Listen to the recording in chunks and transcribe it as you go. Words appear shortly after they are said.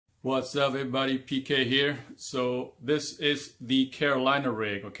What's up everybody, PK here. So this is the Carolina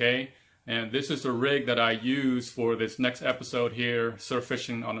rig, okay? And this is the rig that I use for this next episode here, surf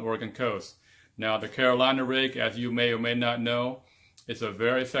fishing on the Oregon coast. Now the Carolina rig, as you may or may not know, is a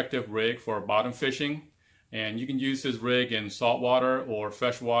very effective rig for bottom fishing. And you can use this rig in saltwater or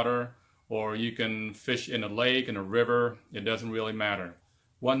freshwater, or you can fish in a lake, in a river, it doesn't really matter.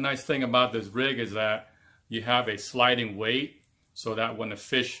 One nice thing about this rig is that you have a sliding weight, so that when the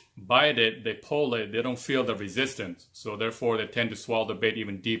fish bite it, they pull it, they don't feel the resistance. So therefore they tend to swallow the bait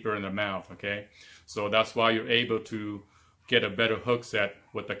even deeper in their mouth, okay? So that's why you're able to get a better hook set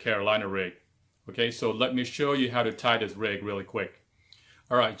with the Carolina rig. Okay, so let me show you how to tie this rig really quick.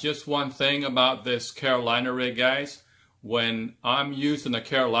 All right, just one thing about this Carolina rig, guys. When I'm using the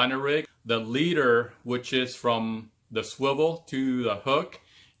Carolina rig, the leader, which is from the swivel to the hook,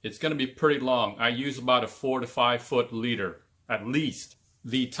 it's gonna be pretty long. I use about a 4 to 5 foot leader. At least.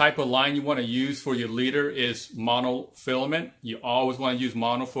 The type of line you want to use for your leader is monofilament. You always want to use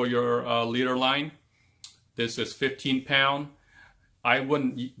mono for your leader line. This is 15 pound. I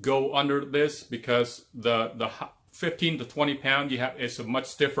wouldn't go under this because the 15 to 20 pound it's a much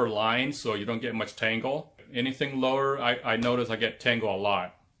stiffer line, so you don't get much tangle. Anything lower, I notice I get tangle a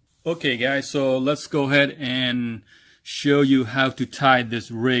lot. Okay guys, so let's go ahead and show you how to tie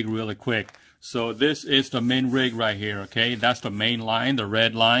this rig really quick. So this is the main rig right here, okay? That's the main line, the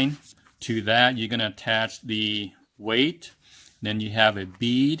red line. To that, you're gonna attach the weight. Then you have a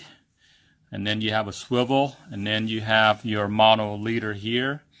bead, and then you have a swivel, and then you have your mono leader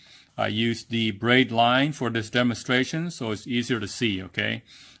here. I used the braid line for this demonstration, so it's easier to see, okay?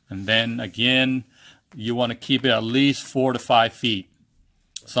 And then again, you wanna keep it at least 4 to 5 feet.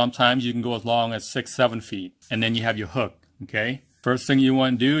 Sometimes you can go as long as 6, 7 feet. And then you have your hook, okay? First thing you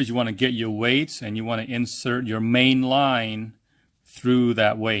want to do is you want to get your weights and you want to insert your main line through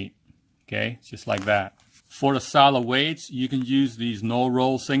that weight. Okay, just like that. For the solid weights, you can use these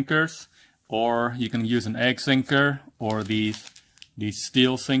no-roll sinkers, or you can use an egg sinker, or these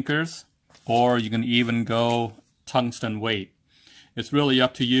steel sinkers, or you can even go tungsten weight. It's really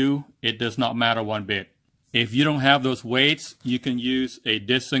up to you. It does not matter one bit. If you don't have those weights, you can use a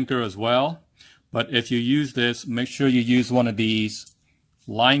disc sinker as well. But if you use this, make sure you use one of these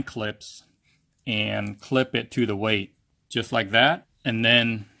line clips and clip it to the weight, just like that. And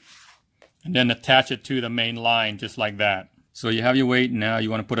then attach it to the main line, just like that. So you have your weight. Now you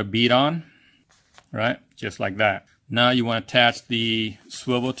want to put a bead on, right? Just like that. Now you want to attach the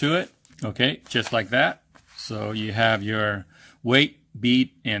swivel to it, okay? Just like that. So you have your weight,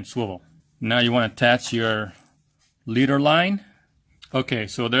 bead, and swivel. Now you want to attach your leader line. Okay,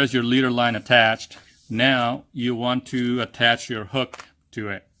 so there's your leader line attached. Now you want to attach your hook to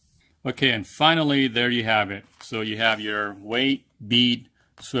it. Okay, and finally there you have it. So you have your weight, bead,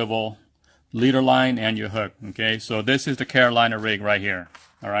 swivel, leader line, and your hook. Okay, so this is the Carolina rig right here.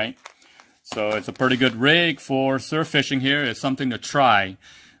 All right, so it's a pretty good rig for surf fishing here. It's something to try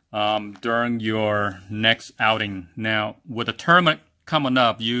during your next outing. Now with the tournament coming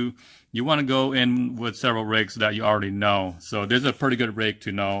up, you want to go in with several rigs that you already know. So this is a pretty good rig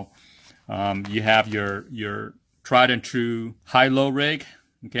to know. You have your tried and true high-low rig,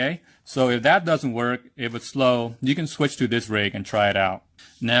 okay? So if that doesn't work, if it's slow, you can switch to this rig and try it out.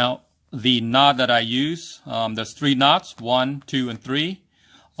 Now, the knot that I use, there's 3 knots, 1, 2, and 3.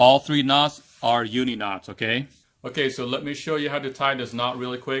 All 3 knots are uni knots, okay? Okay, so let me show you how to tie this knot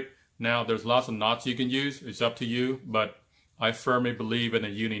really quick. Now, there's lots of knots you can use. It's up to you, but I firmly believe in a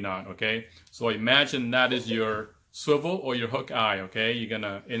uni knot, okay? So imagine that is your swivel or your hook eye, okay? You're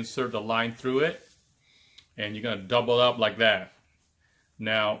gonna insert the line through it and you're gonna double up like that.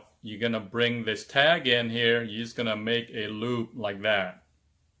 Now, you're gonna bring this tag in here. You're just gonna make a loop like that.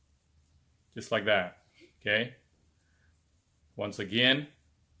 Just like that, okay? Once again.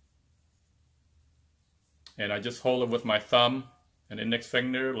 And I just hold it with my thumb and index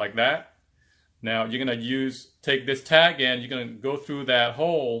finger like that. Now you're going to take this tag in, you're going to go through that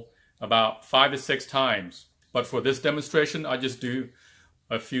hole about 5 to 6 times. But for this demonstration, I just do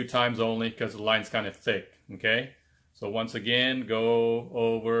a few times only because the line's kind of thick, okay? So once again, go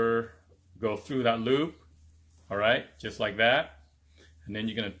through that loop, all right? Just like that. And then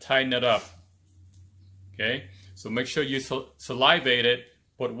you're going to tighten it up, okay? So make sure you salivate it,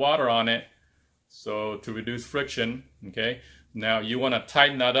 put water on it, so to reduce friction, okay? Now you want to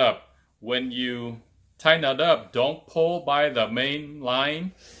tighten that up. When you tighten that up, don't pull by the main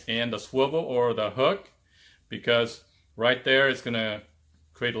line and the swivel or the hook, because right there it's going to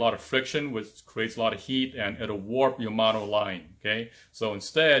create a lot of friction, which creates a lot of heat, and it'll warp your mono line, okay? So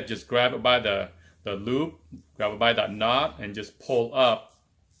instead, just grab it by the loop, grab it by that knot, and just pull up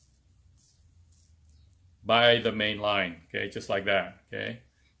by the main line, okay, just like that, okay,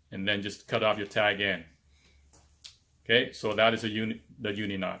 and then just cut off your tag end. Okay, so that is the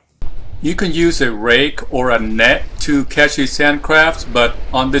uni knot. You can use a rake or a net to catch these sand crabs, but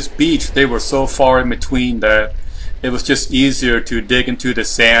on this beach they were so far in between that it was just easier to dig into the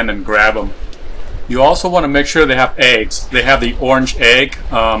sand and grab them. You also want to make sure they have eggs. They have the orange egg.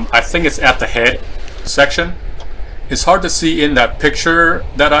 I think it's at the head section. It's hard to see in that picture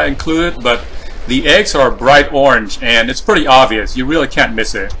that I included, but the eggs are bright orange and it's pretty obvious. You really can't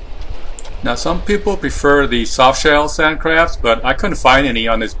miss it. Now some people prefer the soft shell sand crabs, but I couldn't find any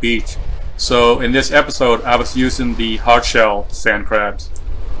on this beach. So in this episode I was using the hard shell sand crabs.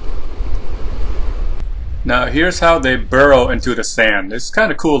 Now here's how they burrow into the sand. It's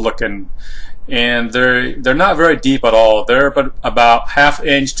kind of cool looking, and they're not very deep at all. They're about ½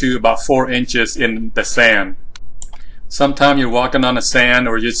 inch to about 4 inches in the sand. Sometimes you're walking on the sand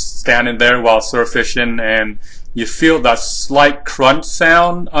or you're just standing there while surf fishing and you feel that slight crunch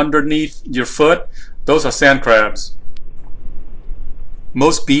sound underneath your foot. Those are sand crabs.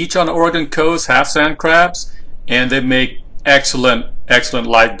 Most beach on the Oregon coast have sand crabs, and they make excellent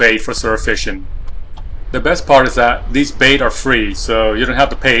live bait for surf fishing. The best part is that these bait are free, so you don't have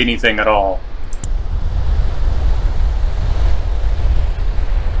to pay anything at all.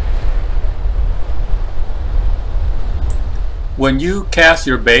 When you cast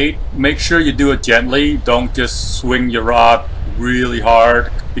your bait, make sure you do it gently. Don't just swing your rod really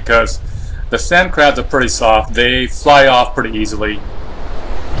hard, because the sand crabs are pretty soft. They fly off pretty easily.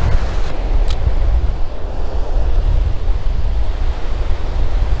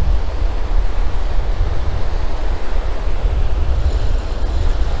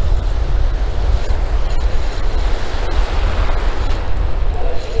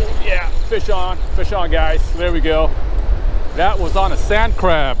 Yeah, fish on guys. There we go. That was on a sand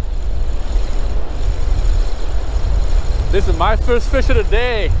crab. This is my first fish of the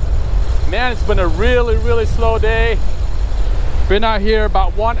day. Man, it's been a really slow day. Been out here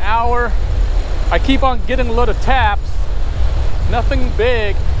about 1 hour. I keep on getting a lot of taps. Nothing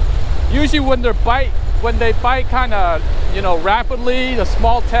big. Usually when they bite kind of, rapidly, the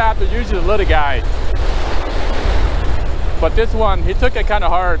small tap are usually the little guys. But this one, he took it kind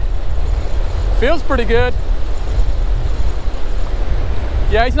of hard. Feels pretty good.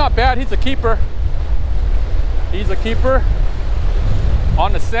 Yeah, he's not bad. He's a keeper. He's a keeper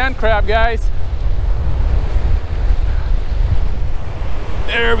on the sand crab, guys.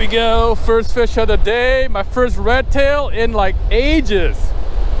 There we go. First fish of the day. My first red tail in like ages.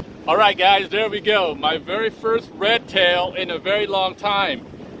 All right, guys, there we go. My very first red tail in a very long time.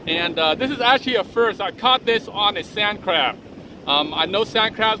 And this is actually a first. I caught this on a sand crab. I know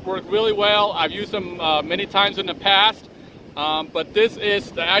sand crabs work really well. I've used them many times in the past. But this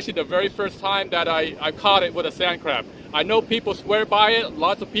is actually the very first time that I caught it with a sand crab. I know people swear by it.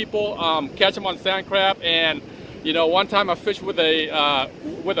 Lots of people catch them on sand crab. And one time I fished with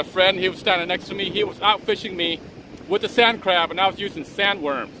a friend. He was standing next to me. He was out fishing me with a sand crab, and I was using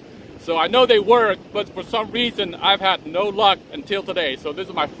sandworms. So I know they work, but for some reason I've had no luck until today. So this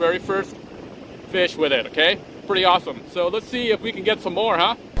is my very first fish with it. Okay, pretty awesome. So let's see if we can get some more,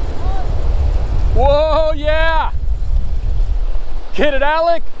 huh? Whoa, yeah! Get it,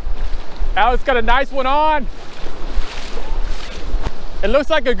 Alec? Alec's got a nice one on. It looks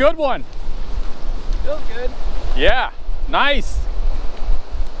like a good one. Feels good. Yeah, nice.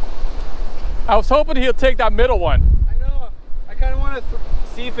 I was hoping he'll take that middle one. I know. I kind of want to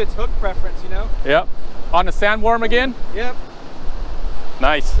see if it's hook preference, Yep. On the sandworm again? Yep.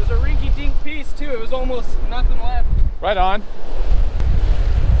 Nice. There's a rinky-dink piece too. It was almost nothing left. Right on.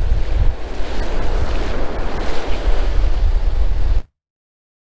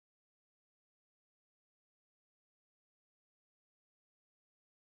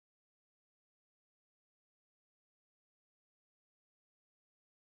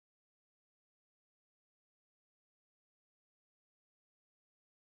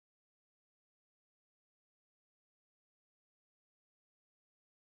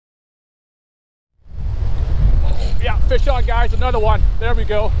 Yeah, fish on, guys, another one. There we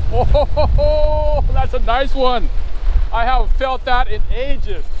go. Oh, that's a nice one. I haven't felt that in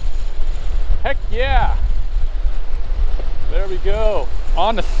ages. Heck yeah. There we go.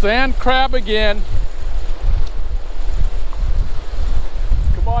 On the sand crab again.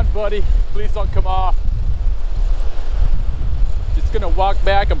 Come on, buddy. Please don't come off. Just gonna walk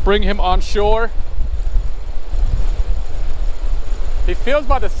back and bring him on shore. He feels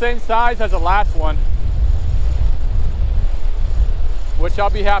about the same size as the last one, which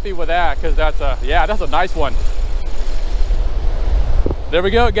I'll be happy with that, because that's a nice one. There we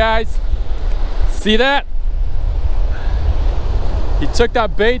go, guys. See that? He took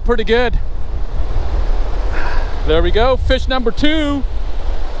that bait pretty good. There we go, fish number 2.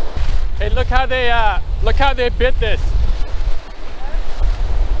 Hey, look how they bit this.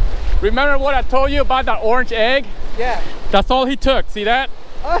 Remember what I told you about that orange egg? Yeah. That's all he took. See that?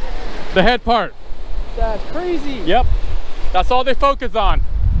 The head part. That's crazy. Yep. That's all they focus on.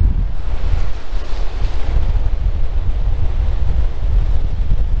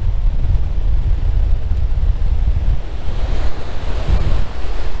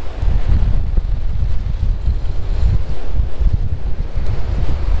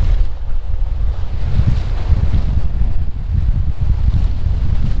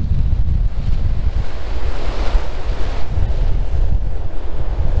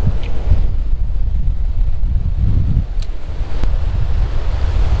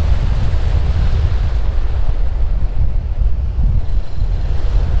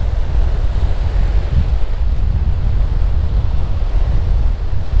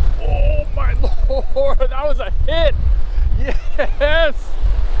 That was a hit. Yes.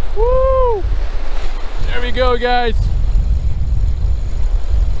 Woo. There we go, guys.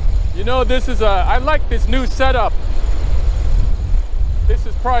 You know, this is I like this new setup. This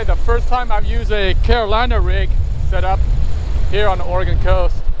is probably the first time I've used a Carolina rig setup here on the Oregon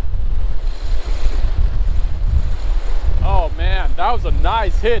coast. Oh man, that was a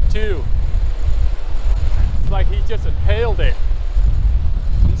nice hit too. It's like he just inhaled it.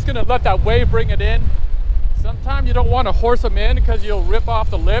 I'm just gonna let that wave bring it in. Sometimes you don't want to horse them in because you'll rip off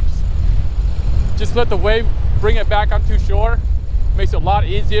the lips. Just let the wave bring it back onto shore. Makes it a lot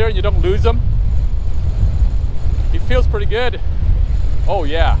easier and you don't lose them. He feels pretty good. Oh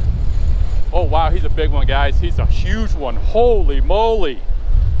yeah. Oh wow, he's a big one, guys. He's a huge one. Holy moly.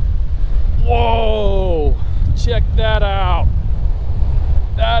 Whoa, check that out.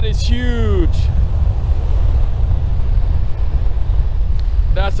 That is huge.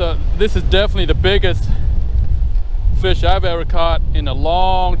 This is definitely the biggest fish I've ever caught in a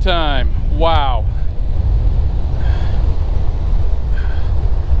long time. Wow.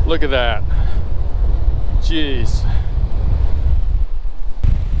 Look at that. Jeez.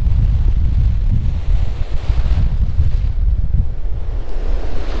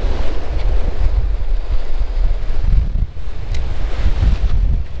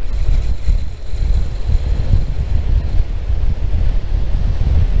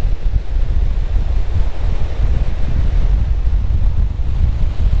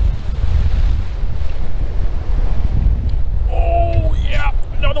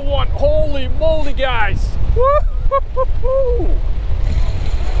 Holy moly, guys. Woo-hoo-hoo-hoo.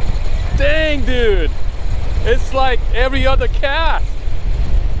 Dang, dude. It's like every other cast.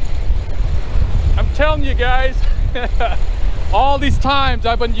 I'm telling you guys, all these times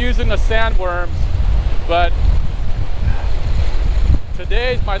I've been using the sandworms, but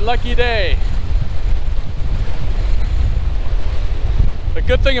today's my lucky day. The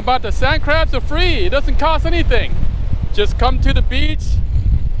good thing about the sand crabs, are free. It doesn't cost anything. Just come to the beach,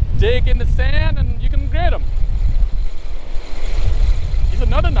 dig in the sand, and you can get them. He's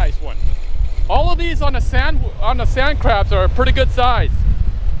another nice one. All of these on the sand crabs are a pretty good size.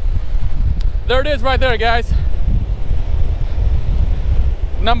 There it is right there, guys.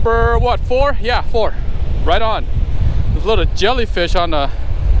 Number what, 4? Yeah, 4. Right on. There's a little jellyfish on the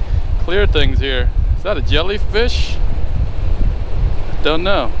clear things here. Is that a jellyfish? Don't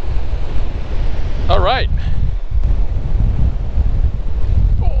know. All right.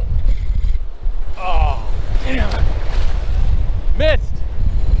 Oh, damn it. Missed.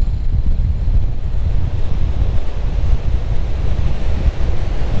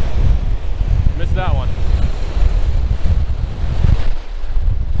 Missed that one.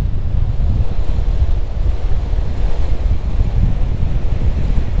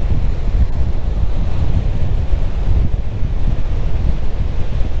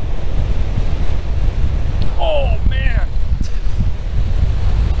 Oh, man.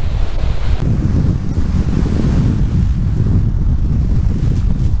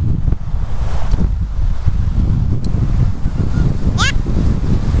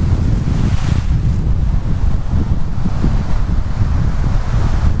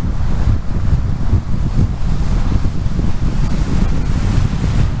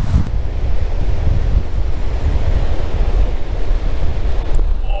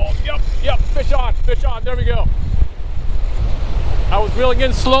 Fish on, there we go. I was reeling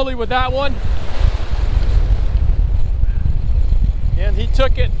in slowly with that one, and he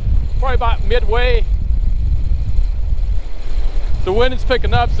took it probably about midway. The wind is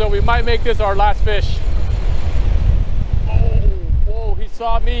picking up, so we might make this our last fish. Oh, whoa, he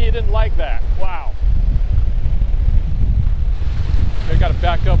saw me, he didn't like that. Wow. I gotta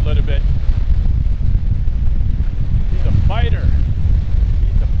back up a little bit. He's a fighter.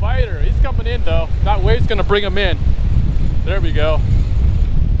 He's a fighter. He's coming in though. That wave's gonna bring him in. There we go.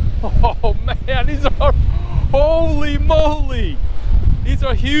 Oh man, these are, holy moly. These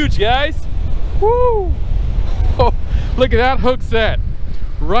are huge, guys. Woo! Oh, look at that hook set.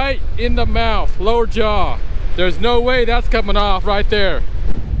 Right in the mouth, lower jaw. There's no way that's coming off right there.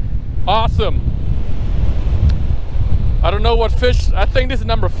 Awesome. I don't know what fish, I think this is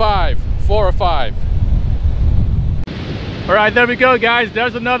number 5, 4 or 5. All right, there we go, guys.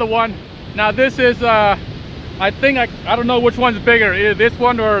 There's another one. Now this is, I don't know which one's bigger, either this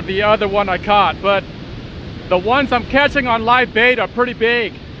one or the other one I caught, but the ones I'm catching on live bait are pretty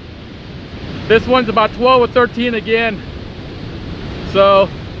big. This one's about 12 or 13 again. So,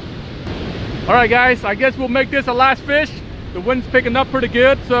 all right guys, I guess we'll make this a last fish. The wind's picking up pretty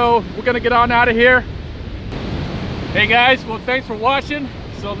good, so we're gonna get on out of here. Hey guys, well thanks for watching.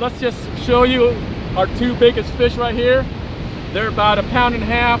 So let's just show you our 2 biggest fish right here. They're about 1.5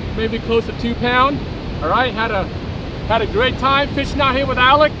 pounds, maybe close to 2 pounds. All right, had a great time fishing out here with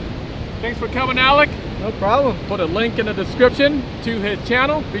Alec. Thanks for coming, Alec. No problem. Put a link in the description to his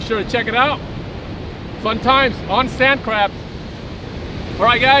channel. Be sure to check it out. Fun times on sand crabs. All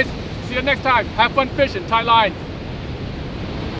right guys, see you next time. Have fun fishing, tie lines.